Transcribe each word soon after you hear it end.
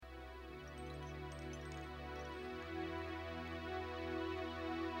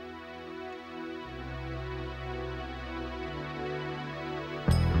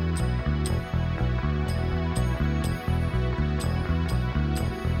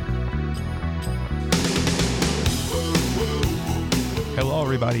Hello,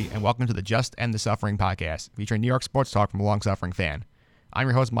 everybody, and welcome to the Just End the Suffering podcast, featuring New York sports talk from a long-suffering fan. I'm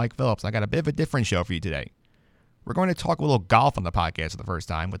your host, Mike Phillips, and I got a bit of a different show for you today. We're going to talk a little golf on the podcast for the first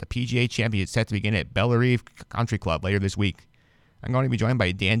time, with the PGA Championship set to begin at Bellerive Country Club later this week. I'm going to be joined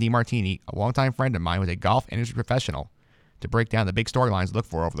by Dan DiMartini, a longtime friend of mine who's a golf industry professional, to break down the big storylines to look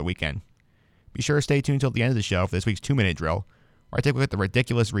for over the weekend. Be sure to stay tuned until the end of the show for this week's 2-minute drill, where I take a look at the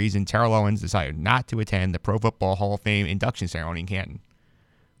ridiculous reason Terrell Owens decided not to attend the Pro Football Hall of Fame induction ceremony in Canton.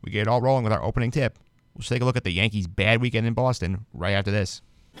 We get it all rolling with our opening tip. We'll take a look at the Yankees' bad weekend in Boston right after this.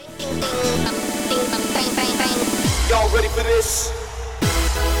 Y'all ready for this?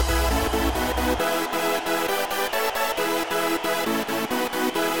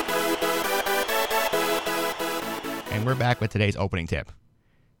 And we're back with today's opening tip.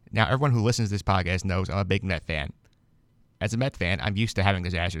 Now, everyone who listens to this podcast knows I'm a big Met fan. As a Met fan, I'm used to having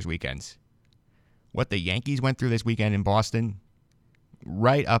disastrous weekends. What the Yankees went through this weekend in Boston,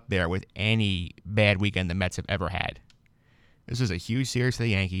 right up there with any bad weekend the Mets have ever had. This was a huge series for the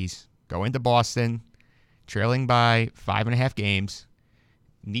Yankees. Go into Boston, trailing by 5.5 games.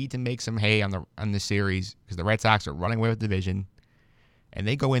 Need to make some hay on the series because the Red Sox are running away with the division. And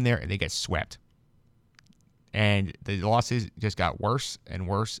they go in there and they get swept. And the losses just got worse and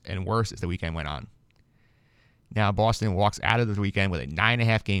worse and worse as the weekend went on. Now Boston walks out of the weekend with a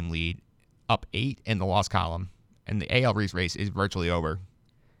 9.5 game lead, up 8 in the loss column, and the AL East race is virtually over.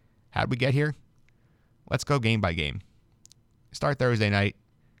 How did we get here? Let's go game by game. Start Thursday night.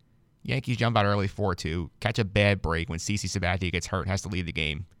 Yankees jump out early 4-2, catch a bad break when CC Sabathia gets hurt and has to lead the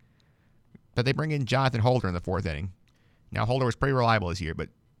game. But they bring in Jonathan Holder in the 4th inning. Now Holder was pretty reliable this year, but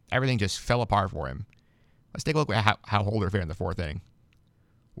everything just fell apart for him. Let's take a look at how Holder fared in the 4th inning.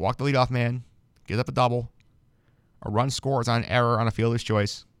 Walked the leadoff man, gives up a double. A run scores on error on a fielder's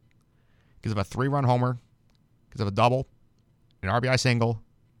choice. Gives up a 3-run homer. Gives up a double, an RBI single,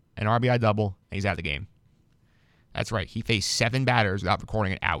 an RBI double, and he's out of the game. That's right, he faced 7 batters without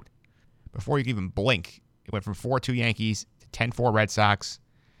recording an out. Before you can even blink, it went from 4-2 Yankees to 10-4 Red Sox.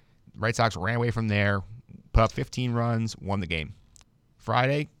 The Red Sox ran away from there, put up 15 runs, won the game.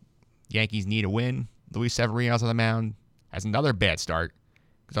 Friday, Yankees need a win. Luis Severino's on the mound. Has another bad start.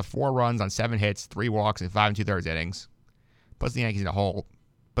 Gives up 4 runs on 7 hits, 3 walks, and 5 2/3 innings. Puts the Yankees in a hole.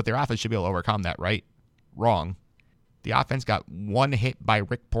 But their offense should be able to overcome that, right? Wrong. The offense got 1 hit by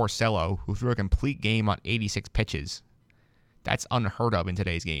Rick Porcello, who threw a complete game on 86 pitches. That's unheard of in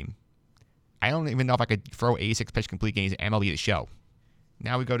today's game. I don't even know if I could throw 86 pitch complete games at MLB The Show.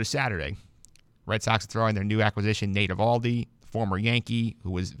 Now we go to Saturday. Red Sox throwing their new acquisition, Nate Eovaldi, former Yankee,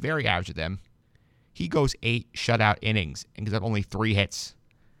 who was very average at them. He goes 8 shutout innings and gives up only 3 hits.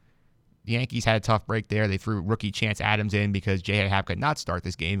 The Yankees had a tough break there. They threw rookie Chance Adams in because J.A. Happ could not start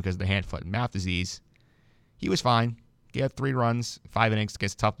this game because of the hand, foot, and mouth disease. He was fine. Gave up 3 runs, 5 innings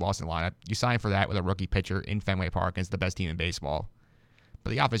against a tough Boston lineup. You sign for that with a rookie pitcher in Fenway Park against the best team in baseball.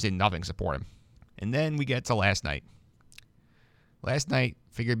 But the offense did nothing to support him. And then we get to last night. Last night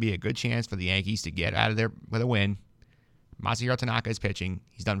figured to be a good chance for the Yankees to get out of there with a win. Masahiro Tanaka is pitching.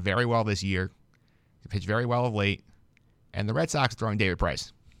 He's done very well this year. He pitched very well of late. And the Red Sox are throwing David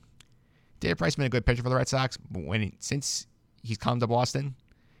Price. David Price has been a good pitcher for the Red Sox, but since he's come to Boston,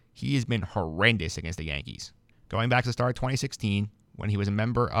 he has been horrendous against the Yankees. Going back to the start of 2016, when he was a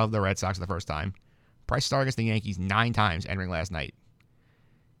member of the Red Sox the first time, Price started against the Yankees 9 times entering last night.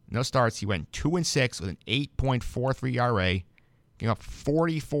 In those starts, he went 2-6 with an 8.43 ERA, giving up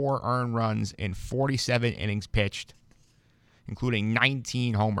 44 earned runs in 47 innings pitched, including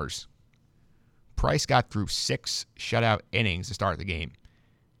 19 homers. Price got through 6 shutout innings to start the game.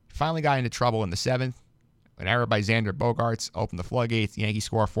 Finally got into trouble in the 7th. An error by Xander Bogaerts opened the floodgates. The Yankees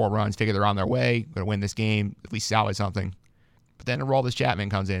score 4 runs, figure they're on their way, going to win this game, at least salvage something. But then Aroldis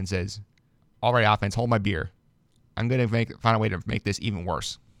Chapman comes in and says, "All right, offense, hold my beer. I'm going to find a way to make this even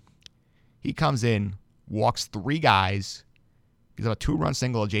worse." He comes in, walks 3 guys, gives up a 2-run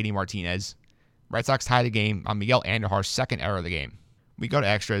single to J.D. Martinez. Red Sox tie the game on Miguel Andujar's 2nd error of the game. We go to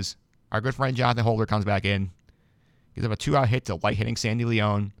extras. Our good friend Jonathan Holder comes back in, gives up a 2-out hit to light-hitting Sandy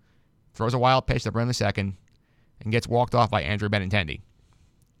Leon, throws a wild pitch to Brennan the 2nd, and gets walked off by Andrew Benintendi.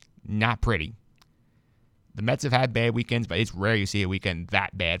 Not pretty. The Mets have had bad weekends, but it's rare you see a weekend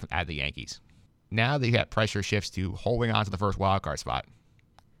that bad out of the Yankees. Now they got pressure shifts to holding on to the first wildcard spot.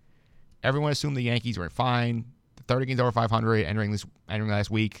 Everyone assumed the Yankees were fine. The 30 games over 500 entering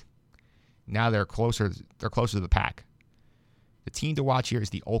last week. Now they're closer to the pack. The team to watch here is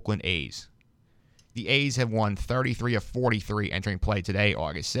the Oakland A's. The A's have won 33 of 43 entering play today,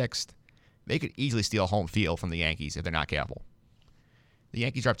 August 6th. They could easily steal home field from the Yankees if they're not careful. The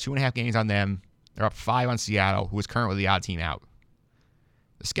Yankees are up 2.5 games on them. They're up 5 on Seattle, who is currently the odd team out.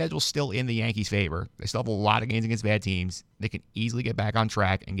 The schedule's still in the Yankees' favor. They still have a lot of games against bad teams. They can easily get back on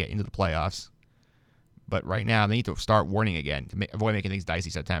track and get into the playoffs. But right now, they need to start warning again to avoid making things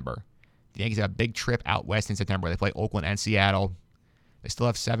dicey September. The Yankees have a big trip out west in September. They play Oakland and Seattle. They still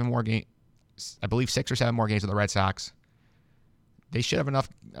have 7 more games, I believe 6 or 7 more games with the Red Sox. They should have enough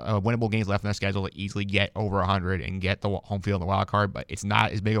winnable games left in their schedule to easily get over 100 and get the home field in the wild card, but it's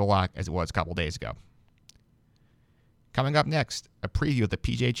not as big of a lock as it was a couple days ago. Coming up next, a preview of the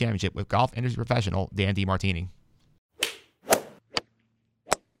PGA Championship with golf industry professional Dan DiMartini.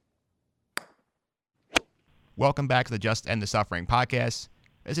 Welcome back to the Just End the Suffering podcast.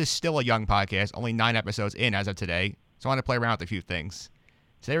 This is still a young podcast, only 9 episodes in as of today, so I want to play around with a few things.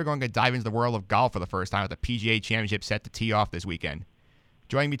 Today we're going to dive into the world of golf for the first time with the PGA Championship set to tee off this weekend.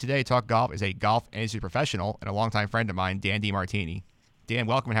 Joining me today to talk golf is a golf industry professional and a longtime friend of mine, Dan DiMartini. Dan,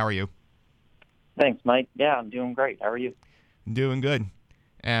 welcome, and how are you? Thanks, Mike. Yeah, I'm doing great. How are you? I'm doing good.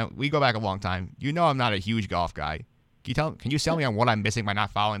 We go back a long time. You know I'm not a huge golf guy. Can you sell me on what I'm missing by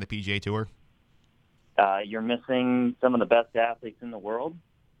not following the PGA Tour? You're missing some of the best athletes in the world.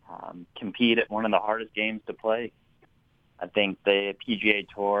 Compete at one of the hardest games to play. I think the PGA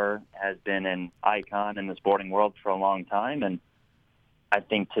Tour has been an icon in the sporting world for a long time, and I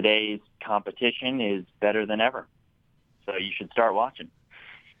think today's competition is better than ever. So you should start watching.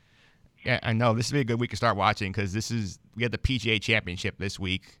 Yeah, I know. This would be a good week to start watching because we have the PGA Championship this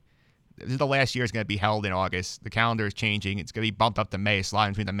week. This is the last year it's going to be held in August. The calendar is changing. It's going to be bumped up to May,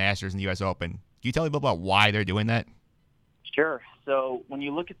 sliding between the Masters and the U.S. Open. Can you tell me a little about why they're doing that? Sure. So when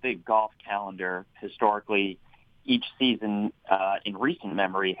you look at the golf calendar, historically, each season in recent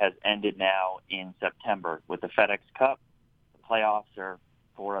memory has ended now in September with the FedEx Cup. The playoffs are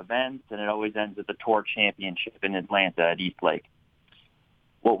 4 events, and it always ends at the Tour Championship in Atlanta at East Lake.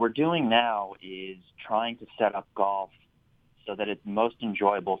 What we're doing now is trying to set up golf so that it's most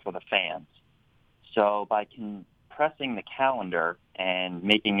enjoyable for the fans. So by compressing the calendar and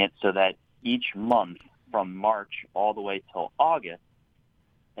making it so that each month from March all the way till August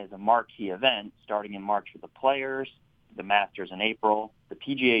is a marquee event, starting in March with the Players, the Masters in April, the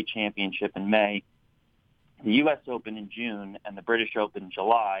PGA Championship in May, the U.S. Open in June, and the British Open in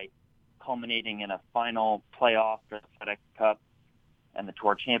July, culminating in a final playoff for the FedEx Cup and the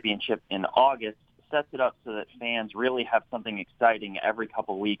Tour Championship in August, sets it up so that fans really have something exciting every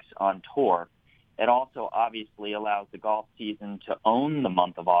couple weeks on tour. It also obviously allows the golf season to own the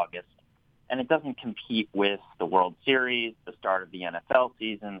month of August, and it doesn't compete with the World Series, the start of the NFL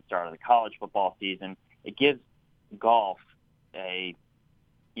season, the start of the college football season. It gives golf a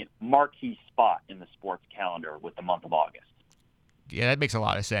marquee spot in the sports calendar with the month of August. Yeah, that makes a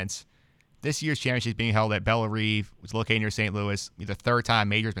lot of sense. This year's championship is being held at Bellerive, which is located near St. Louis. It's the 3rd time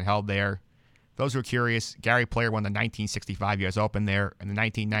major's been held there. For those who are curious, Gary Player won the 1965 U.S. Open there, and the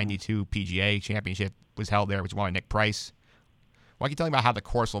 1992 PGA Championship was held there, which won by Nick Price. Why don't you tell me about how the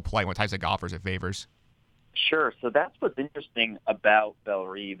course will play, what types of golfers it favors? Sure. So that's what's interesting about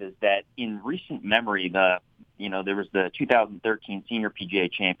Bellerive is that in recent memory, there was the 2013 Senior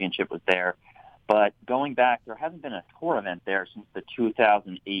PGA Championship was there. But going back, there hasn't been a tour event there since the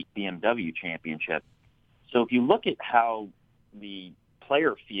 2008 BMW Championship. So if you look at how the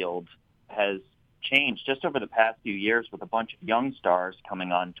player field has changed just over the past few years with a bunch of young stars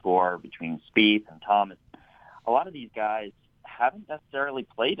coming on tour between Spieth and Thomas, a lot of these guys haven't necessarily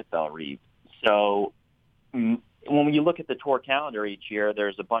played at Bellerive. So when you look at the tour calendar each year,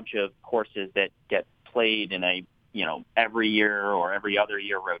 there's a bunch of courses that get played in a every year or every other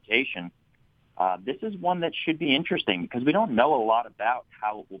year rotation. This is one that should be interesting because we don't know a lot about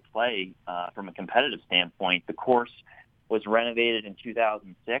how it will play from a competitive standpoint. The course was renovated in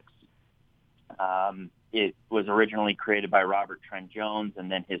 2006. It was originally created by Robert Trent Jones,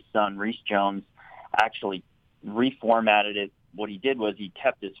 and then his son, Rees Jones, actually reformatted it. What he did was he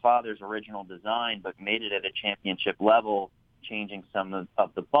kept his father's original design but made it at a championship level, changing some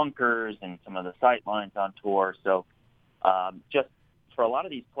of the bunkers and some of the sight lines on tour. So just for a lot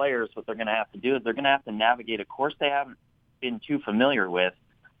of these players, what they're going to have to do is they're going to have to navigate a course they haven't been too familiar with,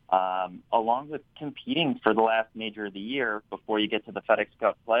 along with competing for the last major of the year before you get to the FedEx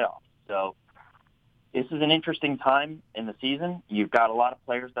Cup playoffs. So this is an interesting time in the season. You've got a lot of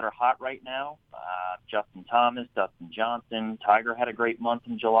players that are hot right now. Justin Thomas, Dustin Johnson, Tiger had a great month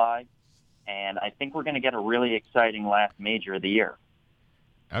in July. And I think we're going to get a really exciting last major of the year.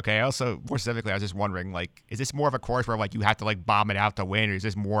 Okay. Also, more specifically, I was just wondering, is this more of a course where you have to bomb it out to win, or is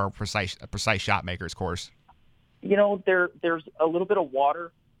this more a precise shot maker's course? There's a little bit of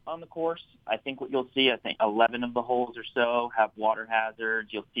water on the course. I think what you'll see, 11 of the holes or so have water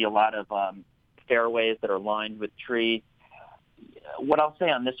hazards. You'll see a lot of fairways that are lined with trees. what I'll say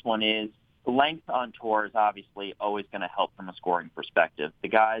on this one is length on tour is obviously always going to help from a scoring perspective. The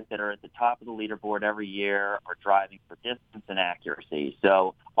guys that are at the top of the leaderboard every year are driving for distance and accuracy.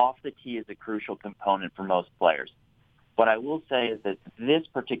 So off the tee is a crucial component for most players. What I will say is that this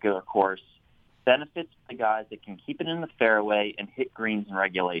particular course benefits the guys that can keep it in the fairway and hit greens in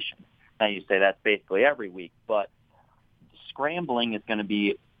regulation. Now you say that's basically every week, but scrambling is going to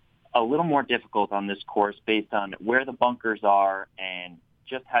be a little more difficult on this course based on where the bunkers are and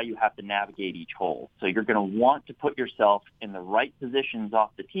just how you have to navigate each hole. So you're going to want to put yourself in the right positions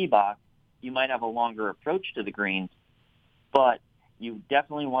off the tee box. You might have a longer approach to the greens, but you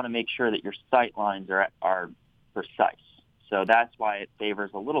definitely want to make sure that your sight lines are precise. So that's why it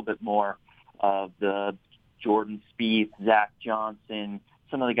favors a little bit more of the Jordan Spieth, Zach Johnson,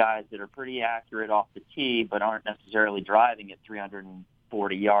 some of the guys that are pretty accurate off the tee but aren't necessarily driving at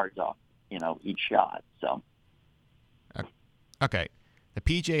 340 yards off, each shot. So, okay. The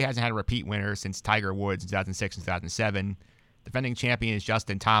PGA hasn't had a repeat winner since Tiger Woods in 2006 and 2007. Defending champion is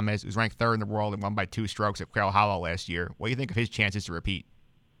Justin Thomas, who's ranked third in the world and won by 2 strokes at Quail Hollow last year. What do you think of his chances to repeat?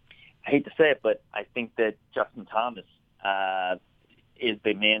 I hate to say it, but I think that Justin Thomas is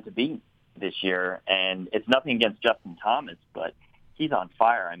the man to beat this year. And it's nothing against Justin Thomas, but he's on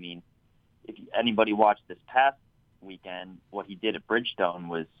fire. I mean, if anybody watched this past weekend, what he did at Bridgestone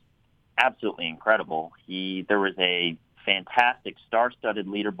was absolutely incredible. There was a fantastic star-studded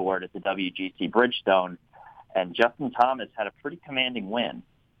leaderboard at the WGC Bridgestone, and Justin Thomas had a pretty commanding win.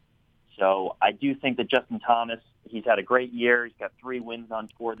 So I do think that Justin Thomas, he's had a great year. He's got 3 wins on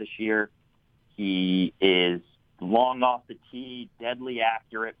tour this year. He is long off the tee, deadly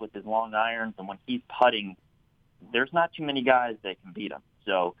accurate with his long irons, and when he's putting, there's not too many guys that can beat him.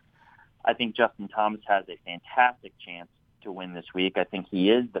 So I think Justin Thomas has a fantastic chance to win this week. I think he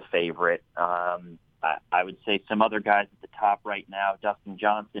is the favorite. I would say some other guys at the top right now, Dustin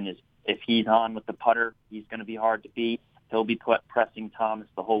Johnson, if he's on with the putter, he's going to be hard to beat. He'll be pressing Thomas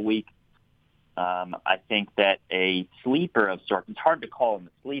the whole week. I think that a sleeper of sorts, it's hard to call him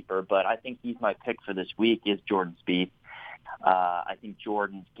a sleeper, but I think he's my pick for this week, is Jordan Spieth. I think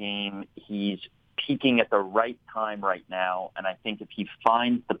Jordan's game, he's peaking at the right time right now, and I think if he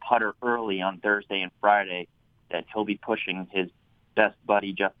finds the putter early on Thursday and Friday, that he'll be pushing his best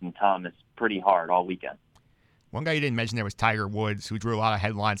buddy Justin Thomas pretty hard all weekend. One guy you didn't mention there was Tiger Woods, who drew a lot of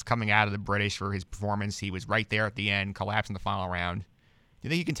headlines coming out of the British for his performance. He was right there at the end, collapsed in the final round. Do you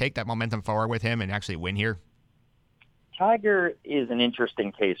think you can take that momentum forward with him and actually win here? Tiger is an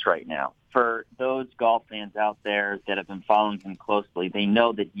interesting case right now. For those golf fans out there that have been following him closely, they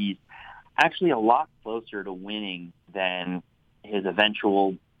know that he's actually a lot closer to winning than his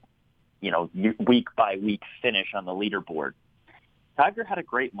eventual, week-by-week finish on the leaderboard. Tiger had a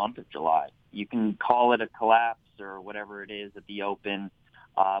great month of July. You can call it a collapse or whatever it is at the Open,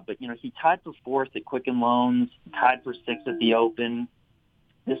 but he tied for 4th at Quicken Loans, tied for 6th at the Open.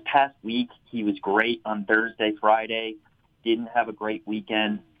 This past week, he was great on Thursday, Friday, didn't have a great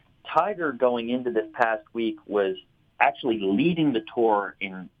weekend. Tiger, going into this past week, was actually leading the tour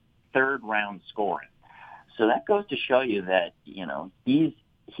in third-round scoring. So that goes to show you that, he's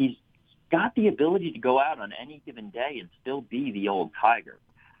got the ability to go out on any given day and still be the old Tiger.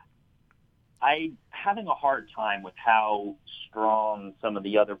 I'm having a hard time with how strong some of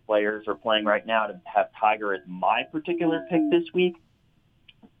the other players are playing right now to have Tiger as my particular pick this week.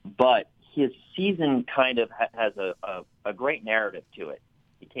 But his season kind of has a great narrative to it.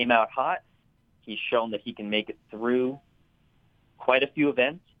 He came out hot. He's shown that he can make it through quite a few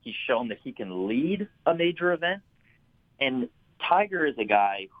events. He's shown that he can lead a major event. And Tiger is a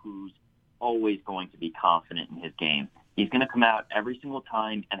guy who's always going to be confident in his game. He's going to come out every single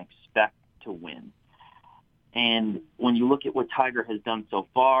time and expect to win. And when you look at what Tiger has done so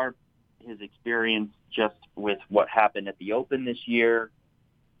far, his experience just with what happened at the Open this year,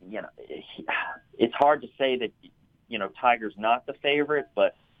 it's hard to say that, Tiger's not the favorite,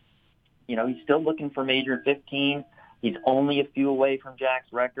 but, he's still looking for major 15. He's only a few away from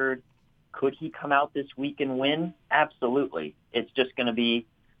Jack's record. Could he come out this week and win? Absolutely. It's just going to be,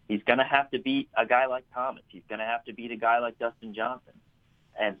 he's going to have to beat a guy like Thomas. He's going to have to beat a guy like Dustin Johnson.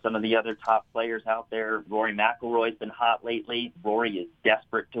 And some of the other top players out there, Rory McIlroy's been hot lately. Rory is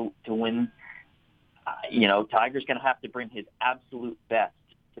desperate to win. Tiger's going to have to bring his absolute best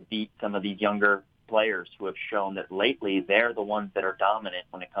to beat some of these younger players who have shown that lately they're the ones that are dominant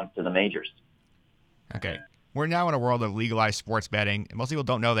when it comes to the majors. Okay. We're now in a world of legalized sports betting, and most people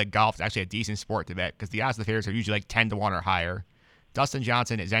don't know that golf is actually a decent sport to bet because the odds of the favorites are usually like 10 to 1 or higher. Dustin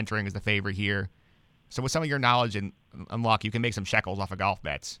Johnson is entering as the favorite here. So with some of your knowledge and luck, you can make some shekels off of golf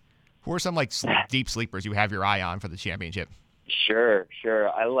bets. Who are some deep sleepers you have your eye on for the championship? Sure.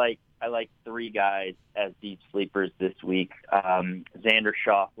 I like three guys as deep sleepers this week. Xander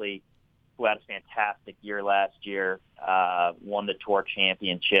Schauffele, who had a fantastic year last year, won the Tour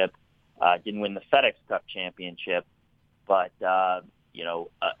Championship, didn't win the FedEx Cup Championship, but a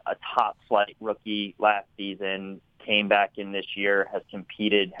top flight rookie last season, came back in this year, has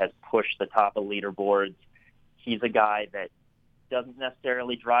competed, has pushed the top of leaderboards. He's a guy that doesn't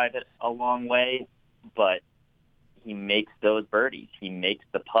necessarily drive it a long way, but he makes those birdies. He makes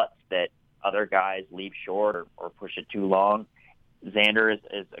the putts that other guys leave short or push it too long. Xander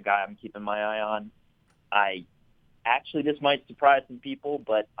is a guy I'm keeping my eye on. This might surprise some people,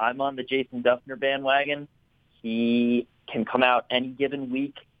 but I'm on the Jason Dufner bandwagon. He can come out any given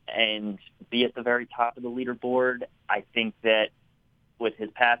week and be at the very top of the leaderboard. I think that with his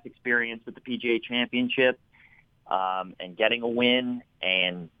past experience with the PGA Championship and getting a win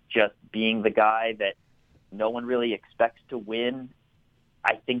and just being the guy that no one really expects to win,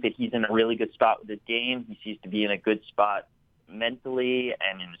 I think that he's in a really good spot with his game. He seems to be in a good spot mentally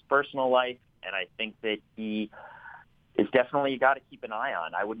and in his personal life, and I think that he is definitely a guy to keep an eye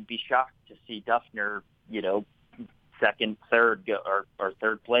on. I wouldn't be shocked to see Dufner, second, third, or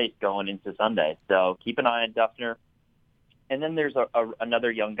third place going into Sunday. So keep an eye on Dufner. And then there's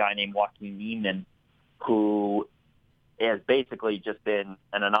another young guy named Joaquin Niemann, who has basically just been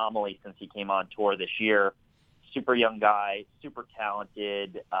an anomaly since he came on tour this year. Super young guy, super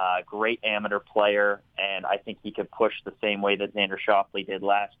talented, great amateur player, and I think he could push the same way that Xander Schauffele did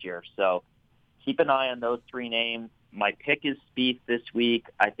last year. So keep an eye on those three names. My pick is Spieth this week.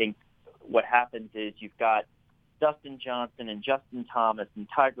 I think what happens is you've got Dustin Johnson and Justin Thomas and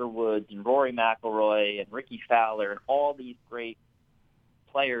Tiger Woods and Rory McIlroy and Ricky Fowler and all these great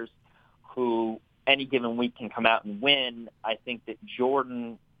players who any given week can come out and win. I think that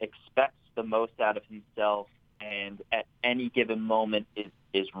Jordan expects the most out of himself and at any given moment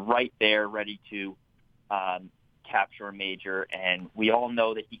is right there ready to capture a major. And we all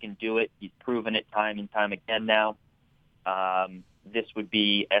know that he can do it. He's proven it time and time again now. This would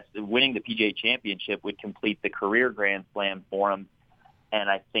be, winning the PGA Championship would complete the career Grand Slam for him. And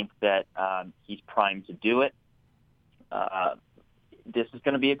I think that he's primed to do it. This is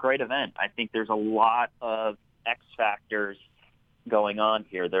going to be a great event. I think there's a lot of X factors going on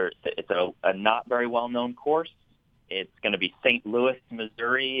here. It's a not very well-known course. It's going to be St. Louis,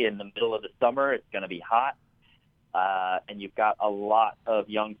 Missouri in the middle of the summer. It's going to be hot. And you've got a lot of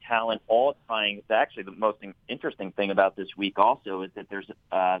young talent all trying. Actually, the most interesting thing about this week also is that there's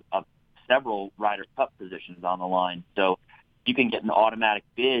several Ryder Cup positions on the line. So you can get an automatic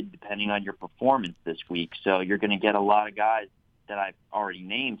bid depending on your performance this week. So you're going to get a lot of guys that I've already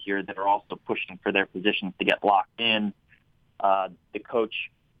named here that are also pushing for their positions to get locked in. The coach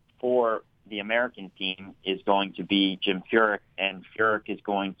for the American team is going to be Jim Furyk, and Furyk is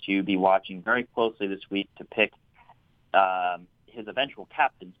going to be watching very closely this week to pick his eventual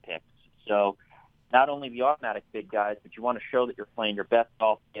captain's picks. So not only the automatic big guys, but you want to show that you're playing your best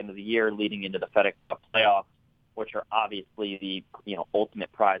golf at the end of the year leading into the FedEx Cup playoffs, which are obviously the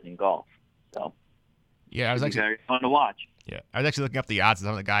ultimate prize in golf. So yeah, I was actually very fun to watch. Yeah, I was actually looking up the odds of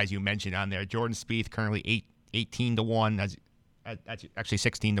some of the guys you mentioned on there. Jordan Spieth currently 18-1. That's actually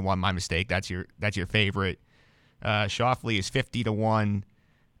 16-1. My mistake. That's your favorite. Schauffele is 50-1.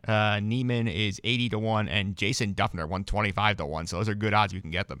 Niemann is 80-1, and Jason Dufner 125-1. So those are good odds. You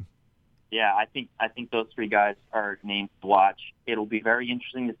can get them. Yeah, I think those three guys are names to watch. It'll be very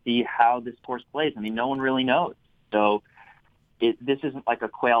interesting to see how this course plays. I mean, no one really knows. So this isn't like a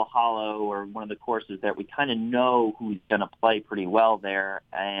Quail Hollow or one of the courses that we kind of know who's going to play pretty well there.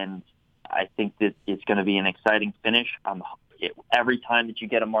 And I think that it's going to be an exciting finish. Every time that you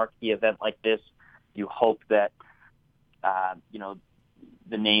get a marquee event like this, you hope that,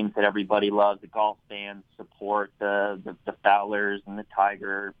 the names that everybody loves, the golf fans support, the Fowlers and the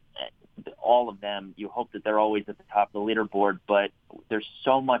Tiger, all of them, you hope that they're always at the top of the leaderboard. But there's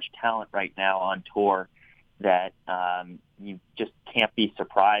so much talent right now on tour that you just can't be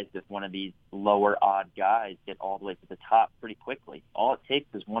surprised if one of these lower odd guys get all the way to the top pretty quickly. All it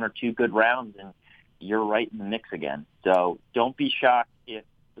takes is one or two good rounds and you're right in the mix again. So don't be shocked if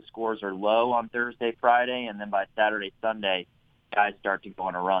the scores are low on Thursday, Friday, and then by Saturday, Sunday, guys start to go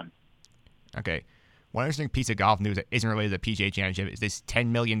on a run. Okay. One interesting piece of golf news that isn't related to the PGA Championship is this $10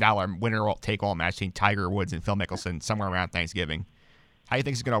 million winner-take-all match between Tiger Woods and Phil Mickelson somewhere around Thanksgiving. How do you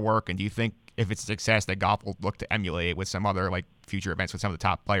think it's going to work, and do you think if it's a success that golf will look to emulate it with some other future events with some of the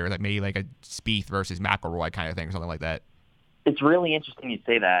top players, like maybe like a Spieth versus McIlroy kind of thing or something like that? It's really interesting you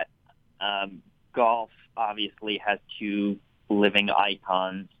say that. Golf obviously has two living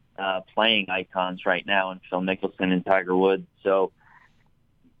icons playing icons right now in Phil Mickelson and Tiger Woods. So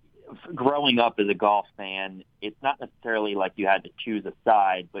growing up as a golf fan, it's not necessarily like you had to choose a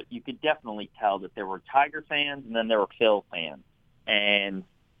side, but you could definitely tell that there were Tiger fans and then there were Phil fans. And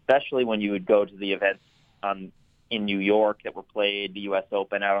especially when you would go to the events in New York that were played, the U.S.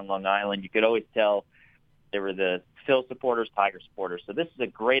 Open out on Long Island, you could always tell there were the Phil supporters, Tiger supporters. So this is a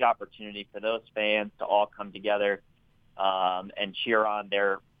great opportunity for those fans to all come together and cheer on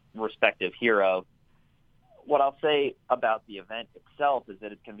their respective hero. What I'll say about the event itself is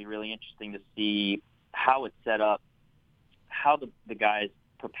that it's going to be really interesting to see how it's set up, how the guys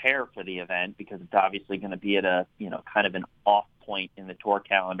prepare for the event, because it's obviously going to be at a, kind of an off point in the tour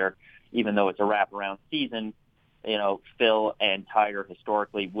calendar, even though it's a wraparound season. Phil and Tiger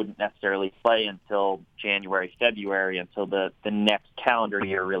historically wouldn't necessarily play until January, February, until the next calendar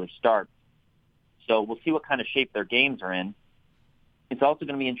year really starts. So we'll see what kind of shape their games are in. It's also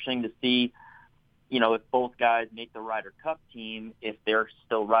going to be interesting to see, if both guys make the Ryder Cup team, if they're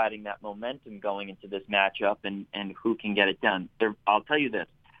still riding that momentum going into this matchup and who can get it done. I'll tell you this,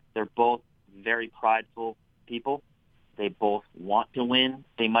 they're both very prideful people. They both want to win.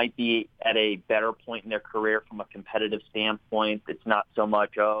 They might be at a better point in their career from a competitive standpoint. It's not so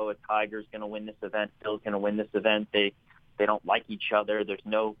much, Tiger's going to win this event, Phil's going to win this event. They don't like each other.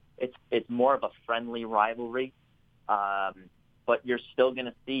 It's more of a friendly rivalry. But you're still going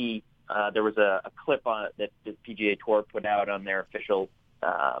to see, there was a clip on it that the PGA Tour put out on their official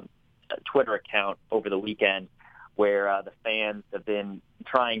Twitter account over the weekend where the fans have been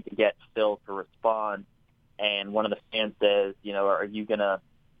trying to get Phil to respond. And one of the fans says, are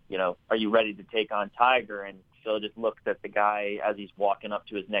you ready to take on Tiger? And Phil just looks at the guy as he's walking up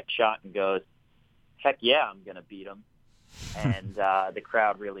to his next shot and goes, heck yeah, I'm going to beat him. And the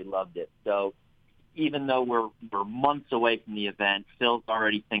crowd really loved it. So even though we're months away from the event, Phil's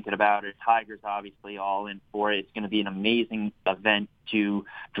already thinking about it. Tiger's obviously all in for it. It's going to be an amazing event to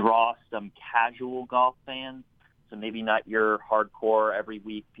draw some casual golf fans. So maybe not your hardcore every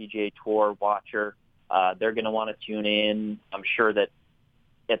week PGA Tour watcher. They're going to want to tune in. I'm sure that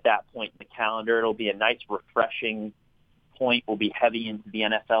at that point in the calendar, it'll be a nice, refreshing point. We'll be heavy into the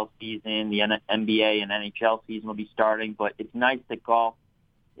NFL season. The NBA and NHL season will be starting. But it's nice that golf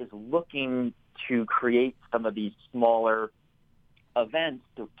is looking to create some of these smaller events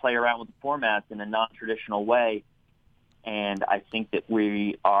to play around with the formats in a non-traditional way. And I think that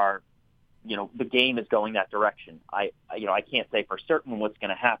we are, the game is going that direction. I can't say for certain what's going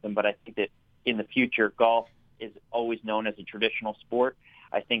to happen, but I think that in the future, golf is always known as a traditional sport.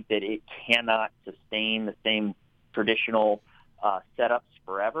 I think that it cannot sustain the same traditional setups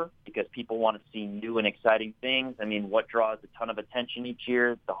forever because people want to see new and exciting things. I mean, what draws a ton of attention each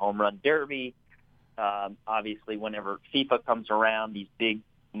year? The Home Run Derby. Obviously, whenever FIFA comes around, these big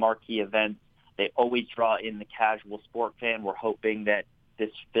marquee events, they always draw in the casual sport fan. We're hoping that this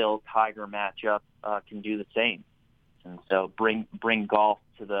Phil-Tiger matchup can do the same. And so bring golf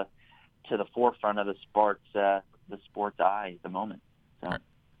to the forefront of the sport's eye at the moment. So.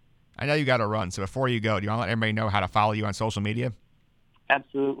 I know you got to run, so before you go, do you want to let everybody know how to follow you on social media?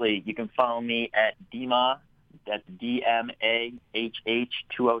 Absolutely. You can follow me at DMAH, that's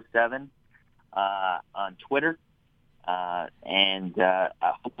DMAHH207 on Twitter. And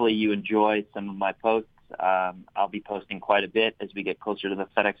hopefully you enjoy some of my posts. I'll be posting quite a bit as we get closer to the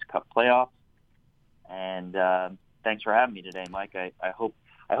FedEx Cup playoffs. And thanks for having me today, Mike. I hope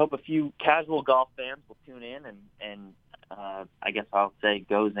a few casual golf fans will tune in, and I guess I'll say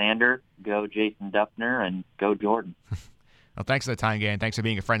go Xander, go Jason Dufner, and go Jordan. Well, thanks for the time, Dan. Thanks for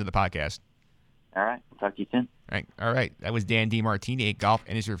being a friend of the podcast. All right. We'll talk to you soon. All right. That was Dan DiMartini, a golf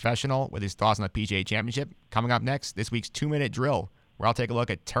industry professional, with his thoughts on the PGA Championship. Coming up next, this week's 2-minute drill, where I'll take a look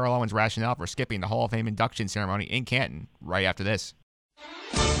at Terrell Owens' rationale for skipping the Hall of Fame induction ceremony in Canton right after this.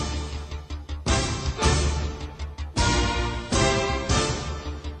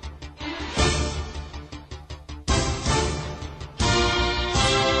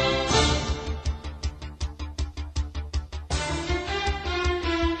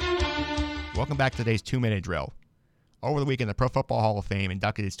 Welcome back to today's 2-minute drill. Over the weekend, the Pro Football Hall of Fame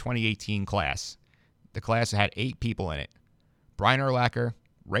inducted its 2018 class. The class had 8 people in it: Brian Urlacher,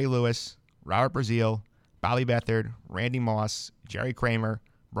 Ray Lewis, Robert Brazile, Bobby Beathard, Randy Moss, Jerry Kramer,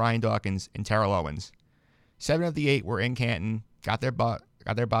 Brian Dawkins, and Terrell Owens. 7 of the 8 were in Canton, got their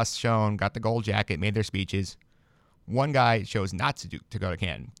bus shown, got the gold jacket, made their speeches. One guy chose not to go to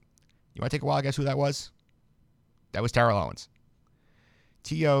Canton. You want to take a while to guess who that was? That was Terrell Owens.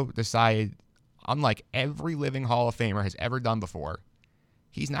 T.O. decided, unlike every living Hall of Famer has ever done before,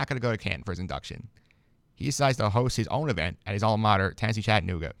 he's not going to go to Canton for his induction. He decides to host his own event at his alma mater, Tennessee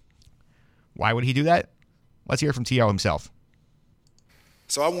Chattanooga. Why would he do that? Let's hear from T.O. himself.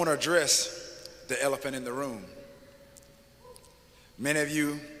 So I want to address the elephant in the room. Many of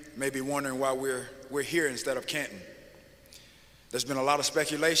you may be wondering why we're here instead of Canton. There's been a lot of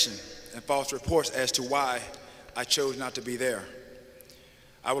speculation and false reports as to why I chose not to be there.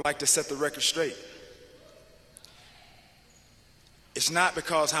 I would like to set the record straight. It's not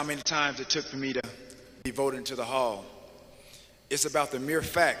because how many times it took for me to be voted into the hall. It's about the mere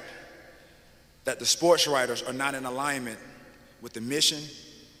fact that the sports writers are not in alignment with the mission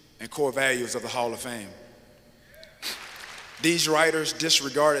and core values of the Hall of Fame. These writers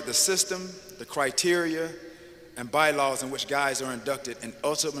disregarded the system, the criteria, and bylaws in which guys are inducted, and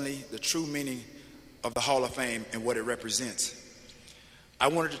ultimately the true meaning of the Hall of Fame and what it represents. I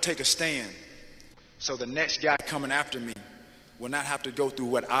wanted to take a stand so the next guy coming after me will not have to go through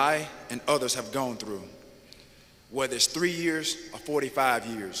what I and others have gone through. Whether it's 3 years or 45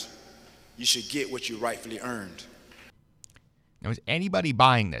 years, you should get what you rightfully earned. Now, is anybody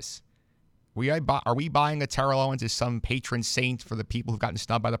buying this? Are we buying that Terrell Owens is some patron saint for the people who've gotten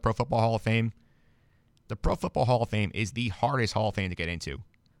snubbed by the Pro Football Hall of Fame? The Pro Football Hall of Fame is the hardest Hall of Fame to get into.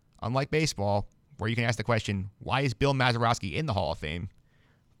 Unlike baseball, where you can ask the question, why is Bill Mazeroski in the Hall of Fame?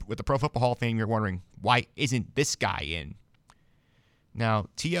 With the Pro Football Hall of Fame, you're wondering, why isn't this guy in? Now,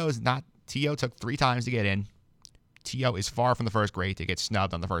 T.O. took 3 times to get in. T.O. is far from the first grade to get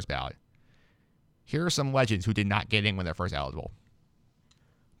snubbed on the first ballot. Here are some legends who did not get in when they're first eligible.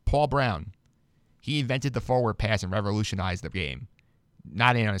 Paul Brown. He invented the forward pass and revolutionized the game.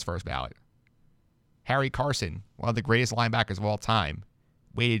 Not in on his first ballot. Harry Carson, one of the greatest linebackers of all time,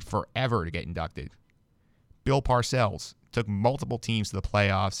 waited forever to get inducted. Bill Parcells took multiple teams to the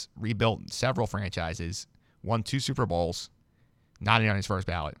playoffs, rebuilt several franchises, won 2 Super Bowls, not in on his first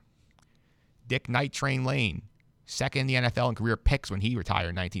ballot. Dick Night Train Lane, second in the NFL in career picks when he retired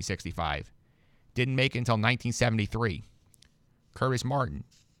in 1965. Didn't make it until 1973. Curtis Martin,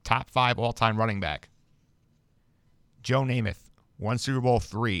 top 5 all-time running back. Joe Namath, won Super Bowl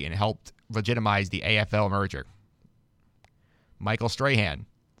 3 and helped legitimize the AFL merger. Michael Strahan,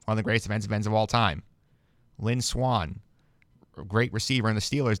 one of the greatest defensive ends of all time. Lynn Swann, a great receiver in the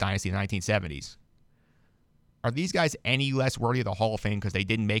Steelers dynasty in the 1970s. Are these guys any less worthy of the Hall of Fame because they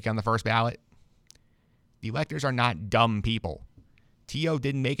didn't make it on the first ballot? The electors are not dumb people. T.O.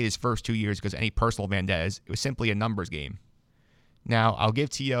 didn't make it his first 2 years because of any personal vendettas. It was simply a numbers game. Now, I'll give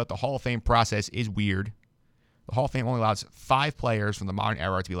T.O. that the Hall of Fame process is weird. The Hall of Fame only allows 5 players from the modern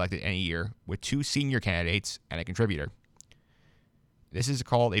era to be elected any year, with 2 senior candidates and a contributor. This is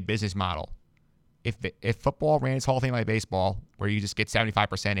called a business model. If football ran its Hall of Fame like baseball, where you just get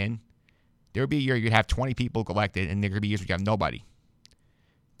 75% in, there would be a year you'd have 20 people elected, and there could be years where you have nobody.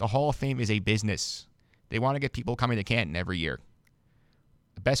 The Hall of Fame is a business. They want to get people coming to Canton every year.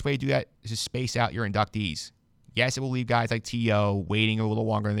 The best way to do that is to space out your inductees. Yes, it will leave guys like T.O. waiting a little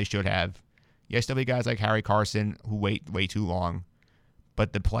longer than they should have. Yes, there'll be guys like Harry Carson who wait way too long.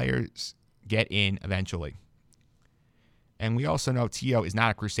 But the players get in eventually. And we also know T.O. is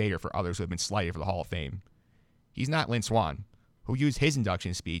not a crusader for others who have been slighted for the Hall of Fame. He's not Lynn Swann, who used his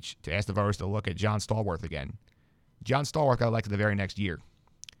induction speech to ask the voters to look at John Stallworth again. John Stallworth got elected the very next year.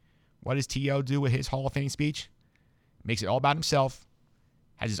 What does T.O. do with his Hall of Fame speech? Makes it all about himself,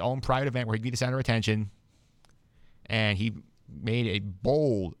 has his own private event where he'd be the center of attention, and he made a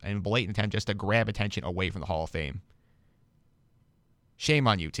bold and blatant attempt just to grab attention away from the Hall of Fame. Shame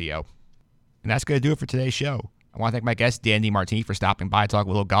on you, T.O. And that's going to do it for today's show. I want to thank my guest, Dan DiMartini, for stopping by to talk a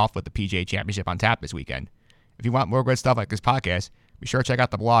little golf with the PGA Championship on tap this weekend. If you want more good stuff like this podcast, be sure to check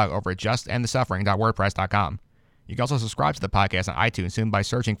out the blog over at justendthesuffering.wordpress.com. You can also subscribe to the podcast on iTunes soon by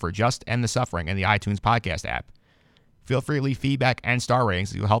searching for Just End the Suffering in the iTunes podcast app. Feel free to leave feedback and star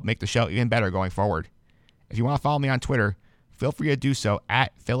ratings. It will help make the show even better going forward. If you want to follow me on Twitter, feel free to do so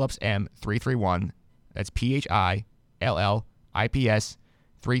at PhillipsM331. That's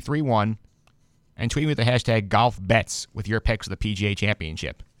PhillipS331. And tweet me with the hashtag GolfBets with your picks of the PGA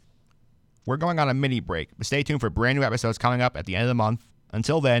Championship. We're going on a mini break, but stay tuned for brand new episodes coming up at the end of the month.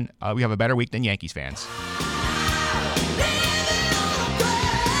 Until then, we have a better week than Yankees fans.